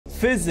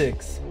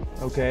Physics.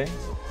 Okay.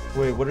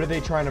 Wait, what are they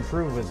trying to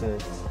prove with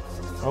this?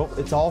 Oh,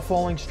 it's all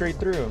falling straight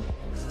through.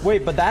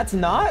 Wait, but that's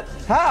not?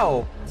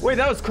 How? Wait,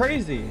 that was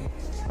crazy.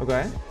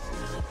 Okay.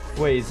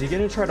 Wait, is he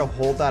gonna try to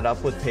hold that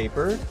up with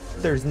paper?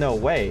 There's no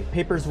way.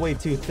 Paper's way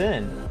too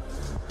thin.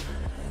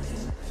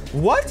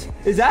 What?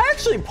 Is that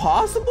actually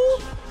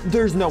possible?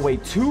 There's no way.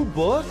 2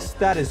 books?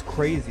 That is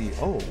crazy.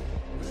 Oh,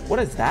 what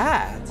is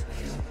that?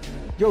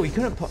 Yo, he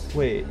couldn't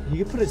wait, he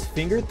could put his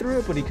finger through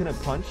it, but he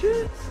couldn't punch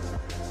it?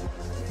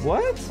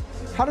 What?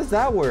 How does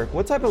that work?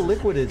 What type of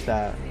liquid is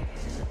that?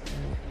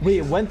 Wait,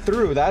 it went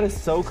through. That is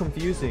so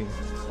confusing.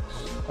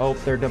 Oh,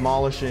 they're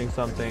demolishing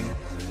something.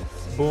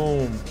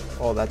 Boom.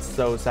 Oh, that's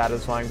so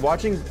satisfying.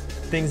 Watching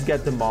things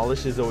get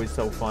demolished is always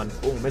so fun.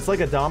 Boom. It's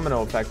like a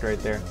domino effect right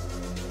there.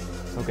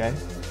 Okay.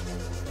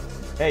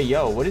 Hey,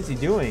 yo, what is he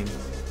doing?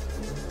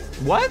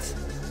 What?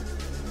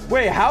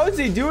 Wait, how is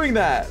he doing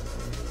that?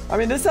 I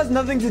mean, this has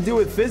nothing to do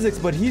with physics,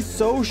 but he's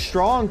so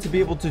strong to be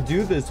able to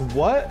do this.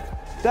 What?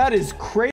 That is crazy.